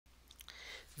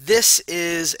This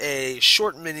is a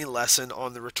short mini lesson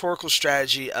on the rhetorical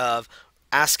strategy of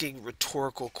asking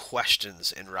rhetorical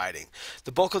questions in writing.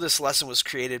 The bulk of this lesson was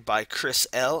created by Chris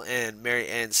L. and Mary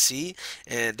Ann C.,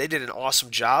 and they did an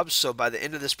awesome job. So by the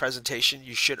end of this presentation,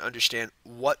 you should understand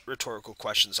what rhetorical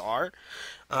questions are,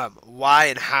 why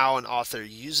and how an author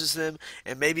uses them,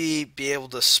 and maybe be able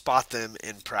to spot them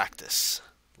in practice.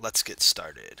 Let's get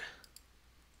started.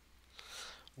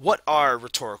 What are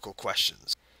rhetorical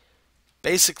questions?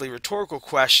 Basically, rhetorical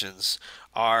questions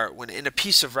are when in a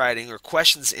piece of writing or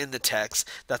questions in the text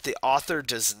that the author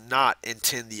does not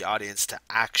intend the audience to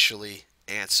actually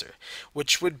answer,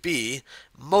 which would be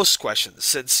most questions,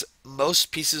 since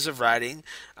most pieces of writing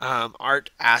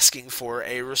aren't asking for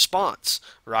a response,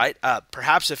 right?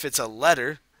 Perhaps if it's a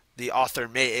letter, the author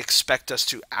may expect us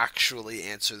to actually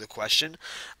answer the question.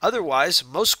 Otherwise,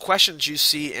 most questions you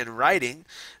see in writing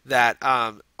that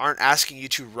aren't asking you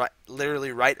to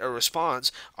literally write a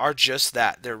response are just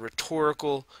that. They're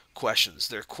rhetorical questions.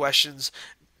 They're questions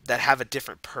that have a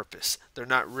different purpose. They're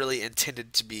not really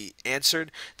intended to be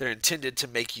answered. They're intended to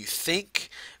make you think,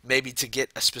 maybe to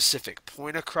get a specific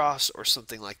point across or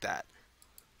something like that.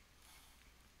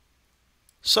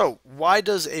 So, why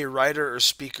does a writer or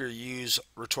speaker use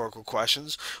rhetorical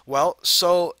questions? Well,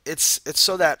 it's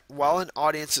so that while an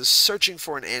audience is searching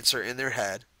for an answer in their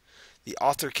head, the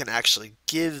author can actually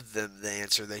give them the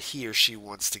answer that he or she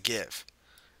wants to give.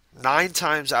 9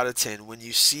 times out of 10, when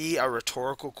you see a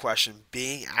rhetorical question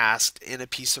being asked in a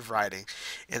piece of writing,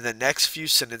 in the next few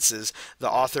sentences,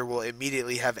 the author will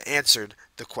immediately have answered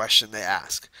the question they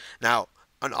ask. Now,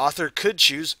 an author could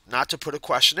choose not to put a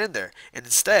question in there and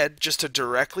instead just to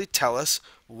directly tell us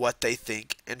what they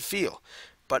think and feel.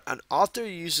 But an author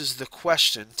uses the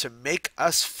question to make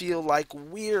us feel like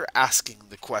we're asking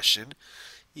the question,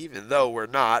 even though we're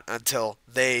not until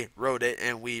they wrote it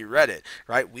and we read it,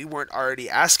 right? We weren't already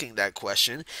asking that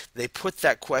question. They put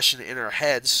that question in our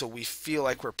heads so we feel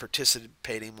like we're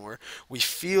participating more. We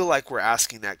feel like we're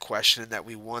asking that question and that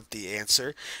we want the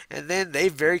answer. And then they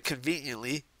very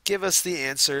conveniently give us the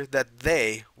answer that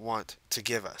they want to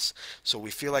give us. So we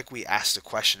feel like we asked a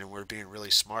question and we're being really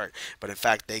smart, but in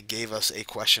fact they gave us a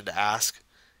question to ask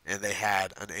and they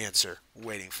had an answer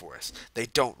waiting for us. They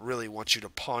don't really want you to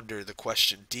ponder the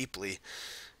question deeply.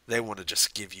 They want to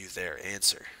just give you their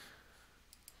answer.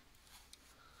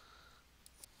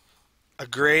 A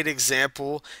great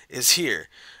example is here.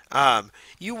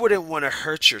 You wouldn't want to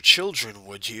hurt your children,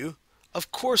 would you?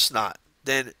 Of course not.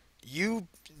 Then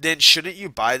shouldn't you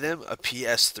buy them a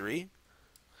PS3?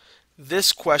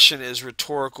 This question is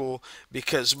rhetorical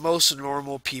because most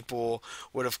normal people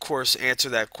would of course answer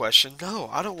that question, no,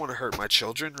 I don't want to hurt my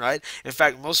children, right? In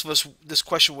fact, most of us, this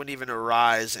question wouldn't even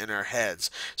arise in our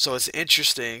heads. So it's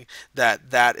interesting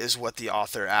that that is what the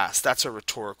author asked. That's a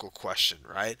rhetorical question,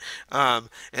 right? And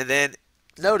then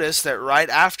notice that right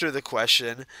after the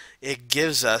question, it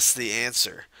gives us the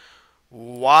answer.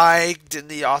 Why didn't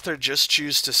the author just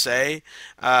choose to say,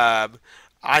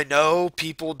 I know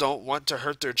people don't want to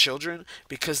hurt their children?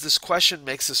 Because this question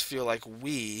makes us feel like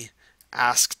we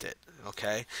asked it.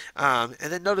 Okay? And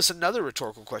then notice another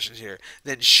rhetorical question here.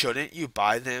 Then shouldn't you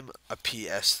buy them a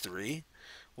PS3?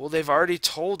 Well, they've already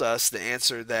told us the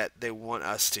answer that they want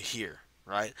us to hear,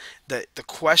 right? The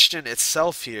question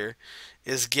itself here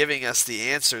is giving us the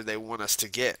answer they want us to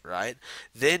get, right?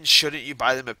 Then shouldn't you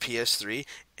buy them a PS3?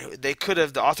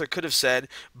 The author could have said,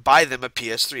 buy them a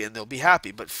PS3 and they'll be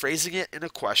happy. But phrasing it in a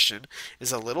question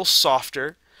is a little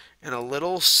softer and a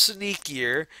little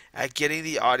sneakier at getting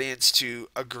the audience to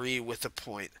agree with the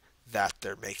point that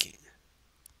they're making.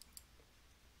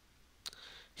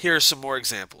 Here are some more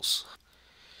examples.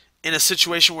 In a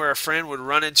situation where a friend would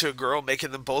run into a girl,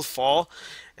 making them both fall,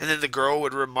 and then the girl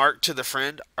would remark to the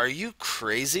friend, are you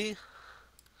crazy?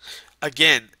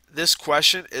 Again, this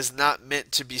question is not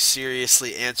meant to be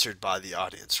seriously answered by the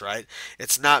audience, right?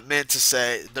 It's not meant to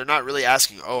say, they're not really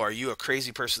asking, oh, are you a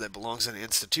crazy person that belongs in an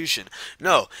institution?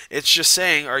 No, it's just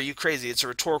saying, are you crazy? It's a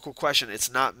rhetorical question.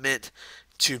 It's not meant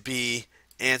to be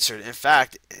answered. In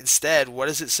fact, instead, what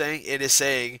is it saying? It is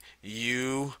saying,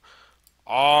 you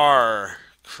are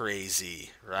crazy,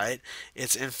 right?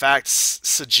 It's in fact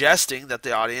suggesting that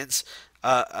the audience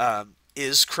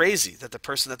is crazy, that the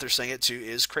person that they're saying it to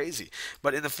is crazy.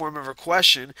 But in the form of a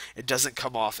question, it doesn't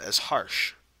come off as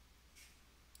harsh.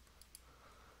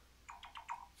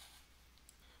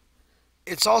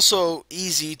 It's also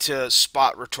easy to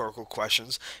spot rhetorical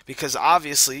questions because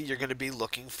obviously you're going to be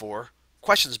looking for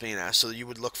questions being asked, so you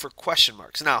would look for question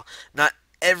marks. Now, not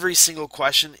every single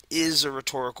question is a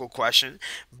rhetorical question,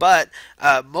 but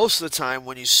most of the time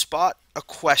when you spot a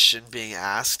question being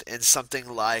asked in something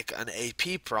like an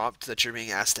AP prompt that you're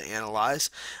being asked to analyze,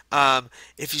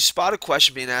 if you spot a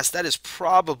question being asked, that is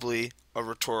probably a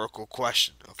rhetorical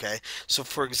question. Okay, so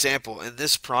for example, in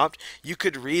this prompt, you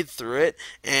could read through it,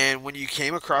 and when you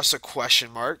came across a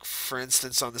question mark, for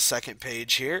instance, on the second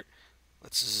page here,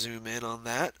 let's zoom in on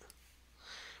that.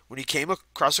 When you came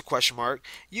across a question mark,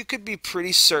 you could be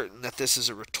pretty certain that this is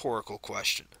a rhetorical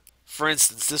question. For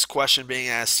instance, this question being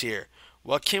asked here: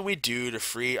 what can we do to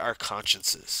free our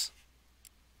consciences?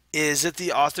 Is it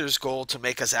the author's goal to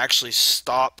make us actually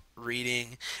stop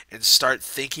reading and start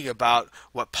thinking about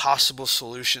what possible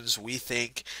solutions we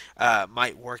think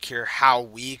might work here, how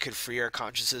we could free our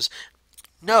consciences?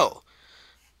 No.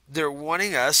 They're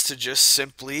wanting us to just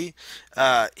simply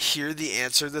hear the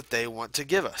answer that they want to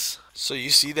give us. So you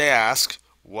see, they ask,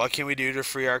 what can we do to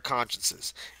free our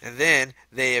consciences? And then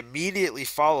they immediately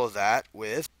follow that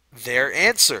with their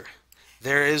answer.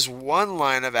 There is one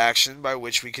line of action by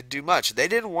which we could do much. They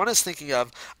didn't want us thinking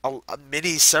of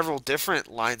several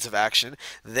different lines of action.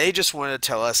 They just wanted to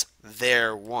tell us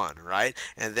their one, right?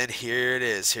 And then here it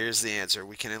is. Here's the answer.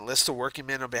 We can enlist the working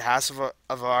men on behalf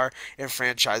of our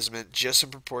enfranchisement just in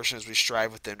proportion as we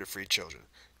strive with them to free children.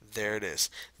 There it is.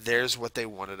 There's what they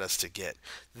wanted us to get.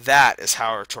 That is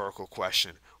how a rhetorical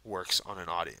question works on an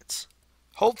audience.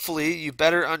 Hopefully, you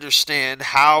better understand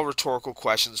how rhetorical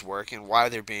questions work and why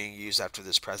they're being used after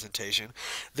this presentation.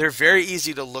 They're very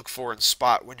easy to look for and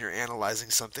spot when you're analyzing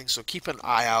something, so keep an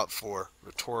eye out for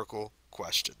rhetorical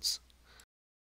questions.